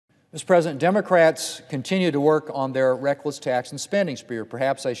Mr. President, Democrats continue to work on their reckless tax and spending spree, or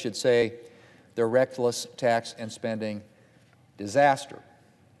perhaps I should say their reckless tax and spending disaster.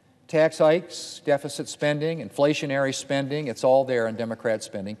 Tax hikes, deficit spending, inflationary spending, it's all there in Democrats'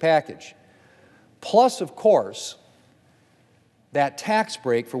 spending package. Plus, of course, that tax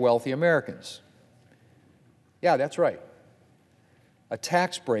break for wealthy Americans. Yeah, that's right. A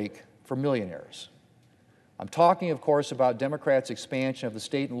tax break for millionaires. I'm talking, of course, about Democrats' expansion of the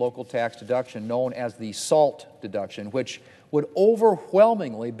state and local tax deduction known as the SALT deduction, which would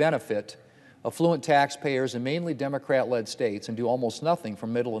overwhelmingly benefit affluent taxpayers in mainly Democrat-led states and do almost nothing for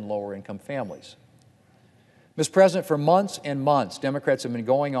middle and lower-income families. Mr. President, for months and months, Democrats have been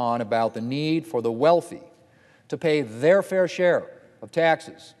going on about the need for the wealthy to pay their fair share of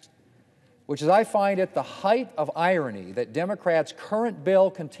taxes, which is, I find it, the height of irony that Democrats' current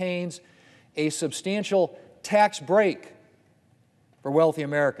bill contains a substantial tax break for wealthy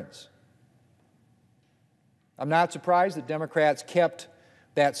Americans. I'm not surprised that Democrats kept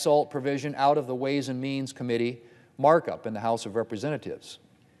that SALT provision out of the Ways and Means Committee markup in the House of Representatives.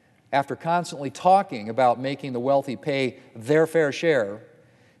 After constantly talking about making the wealthy pay their fair share,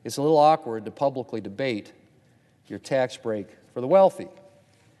 it's a little awkward to publicly debate your tax break for the wealthy.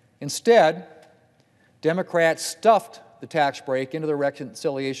 Instead, Democrats stuffed the tax break into the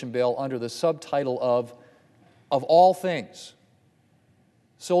reconciliation bill under the subtitle of all things,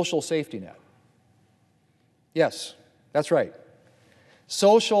 social safety net. Yes, that's right.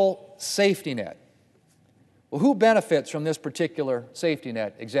 Social safety net. Well, who benefits from this particular safety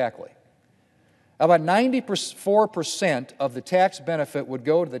net exactly? About 94% of the tax benefit would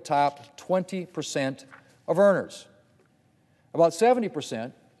go to the top 20% of earners. About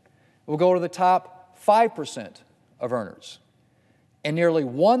 70% will go to the top 5% of earners. And nearly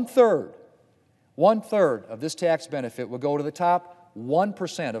one-third of this tax benefit will go to the top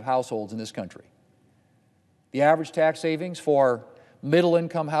 1% of households in this country. The average tax savings for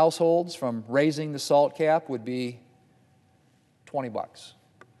middle-income households from raising the SALT cap would be $20.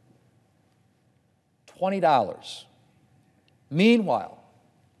 $20. Meanwhile,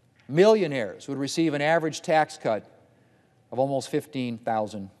 millionaires would receive an average tax cut of almost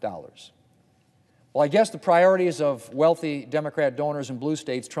 $15,000. Well, I guess the priorities of wealthy Democrat donors in blue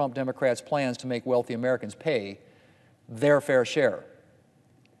states trump Democrats' plans to make wealthy Americans pay their fair share.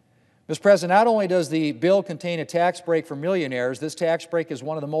 Mr. President, not only does the bill contain a tax break for millionaires, this tax break is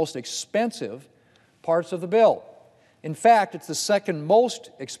one of the most expensive parts of the bill. In fact, it's the second most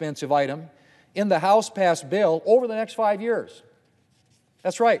expensive item in the House-passed bill over the next 5 years.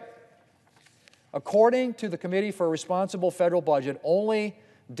 That's right. According to the Committee for a Responsible Federal Budget, only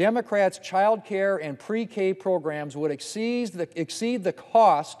Democrats' child care and pre-K programs would exceed the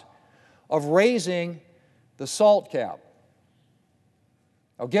cost of raising the SALT cap.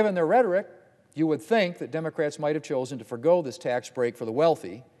 Now, given their rhetoric, you would think that Democrats might have chosen to forgo this tax break for the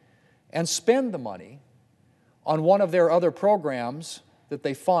wealthy and spend the money on one of their other programs that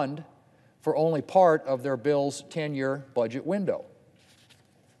they fund for only part of their bill's 10-year budget window.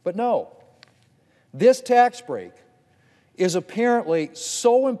 But no, this tax break is apparently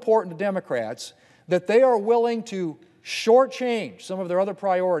so important to Democrats that they are willing to shortchange some of their other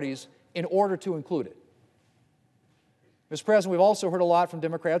priorities in order to include it. Mr. President, we've also heard a lot from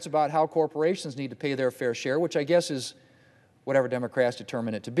Democrats about how corporations need to pay their fair share, which I guess is whatever Democrats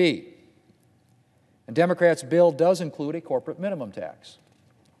determine it to be. And Democrats' bill does include a corporate minimum tax.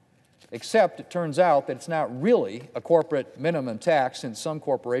 Except it turns out that it's not really a corporate minimum tax, since some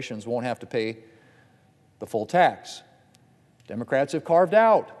corporations won't have to pay the full tax. Democrats have carved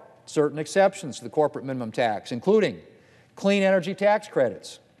out certain exceptions to the corporate minimum tax, including clean energy tax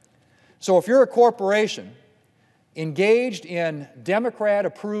credits. So if you're a corporation engaged in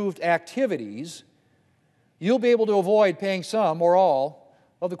Democrat-approved activities, you'll be able to avoid paying some or all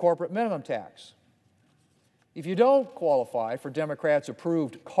of the corporate minimum tax. If you don't qualify for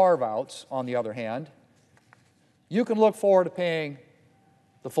Democrats-approved carve-outs, on the other hand, you can look forward to paying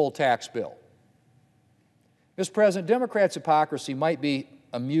the full tax bill. Mr. President, Democrats' hypocrisy might be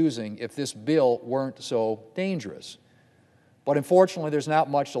amusing if this bill weren't so dangerous. But unfortunately, there's not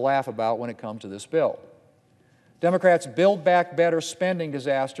much to laugh about when it comes to this bill. Democrats' Build Back Better spending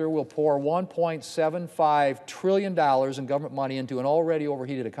disaster will pour $1.75 trillion in government money into an already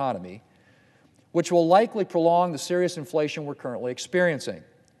overheated economy, which will likely prolong the serious inflation we're currently experiencing.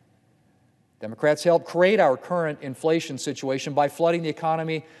 Democrats helped create our current inflation situation by flooding the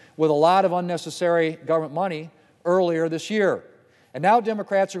economy with a lot of unnecessary government money earlier this year. And now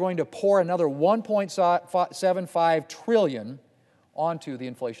Democrats are going to pour another $1.75 trillion onto the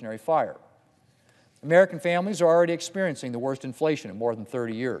inflationary fire. American families are already experiencing the worst inflation in more than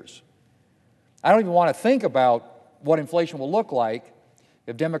 30 years. I don't even want to think about what inflation will look like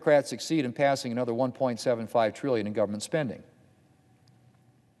if Democrats succeed in passing another $1.75 trillion in government spending.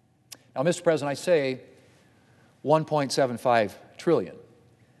 Now, Mr. President, I say $1.75 trillion.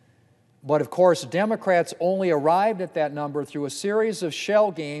 But of course, Democrats only arrived at that number through a series of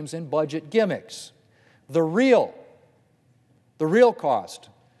shell games and budget gimmicks. The real cost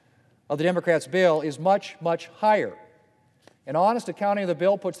of the Democrats' bill is much, much higher. An honest accounting of the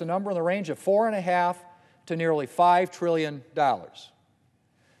bill puts the number in the range of $4.5 to nearly $5 trillion.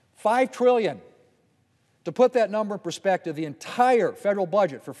 $5 trillion. To put that number in perspective, the entire federal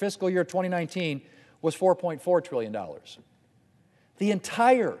budget for fiscal year 2019 was $4.4 trillion. The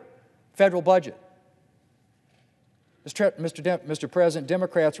entire federal budget. Mr. President,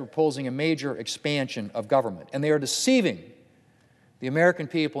 Democrats are proposing a major expansion of government, and they are deceiving the American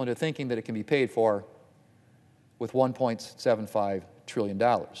people into thinking that it can be paid for with $1.75 trillion.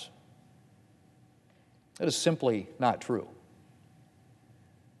 That is simply not true.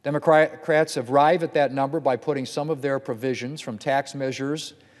 Democrats have arrived at that number by putting some of their provisions, from tax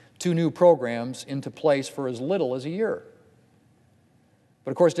measures to new programs, into place for as little as a year. But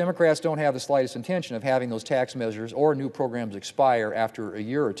of course, Democrats don't have the slightest intention of having those tax measures or new programs expire after a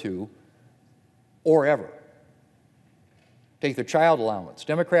year or two, or ever. Take their child allowance.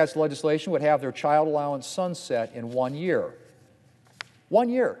 Democrats' legislation would have their child allowance sunset in 1 year. 1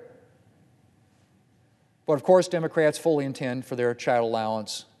 year. But of course, Democrats fully intend for their child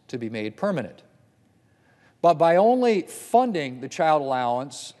allowance to be made permanent. But by only funding the child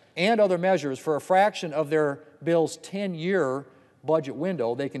allowance and other measures for a fraction of their bill's 10-year budget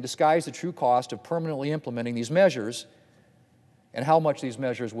window, they can disguise the true cost of permanently implementing these measures and how much these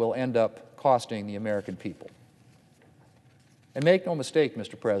measures will end up costing the American people. And make no mistake,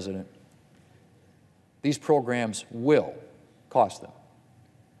 Mr. President, these programs will cost them.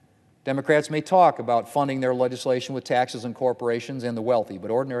 Democrats may talk about funding their legislation with taxes on corporations and the wealthy,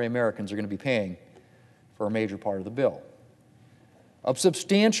 but ordinary Americans are going to be paying for a major part of the bill. A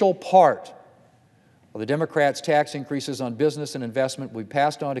substantial part of the Democrats' tax increases on business and investment will be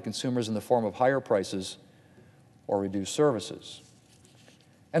passed on to consumers in the form of higher prices or reduced services.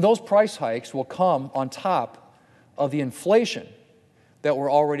 And those price hikes will come on top of the inflation that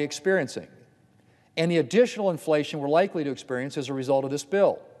we're already experiencing and the additional inflation we're likely to experience as a result of this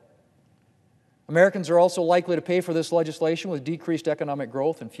bill. Americans are also likely to pay for this legislation with decreased economic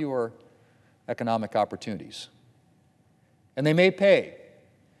growth and fewer economic opportunities. And they may pay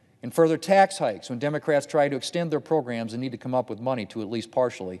in further tax hikes when Democrats try to extend their programs and need to come up with money to at least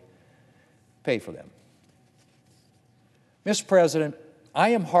partially pay for them. Mr. President, I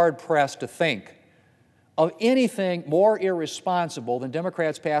am hard-pressed to think of anything more irresponsible than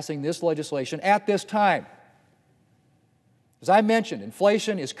Democrats passing this legislation at this time. As I mentioned,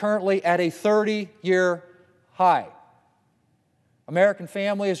 inflation is currently at a 30-year high. American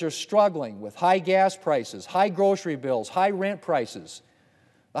families are struggling with high gas prices, high grocery bills, high rent prices,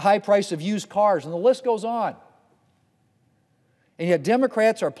 the high price of used cars, and the list goes on. And yet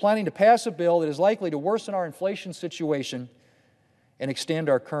Democrats are planning to pass a bill that is likely to worsen our inflation situation and extend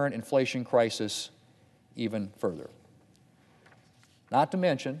our current inflation crisis even further. Not to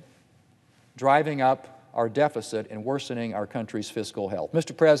mention driving up our deficit and worsening our country's fiscal health.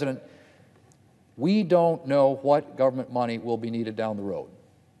 Mr. President, we don't know what government money will be needed down the road.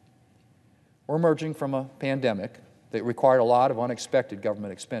 We're emerging from a pandemic that required a lot of unexpected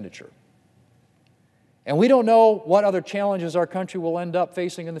government expenditure. And we don't know what other challenges our country will end up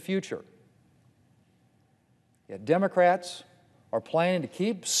facing in the future. Yet Democrats are planning to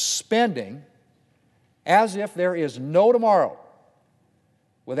keep spending as if there is no tomorrow,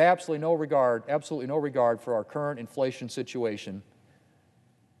 with absolutely no regard for our current inflation situation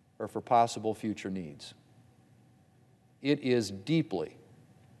or for possible future needs. It is deeply,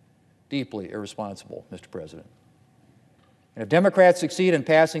 deeply irresponsible, Mr. President. And if Democrats succeed in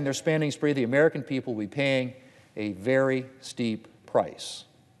passing their spending spree, the American people will be paying a very steep price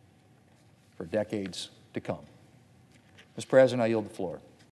for decades to come. Mr. President, I yield the floor.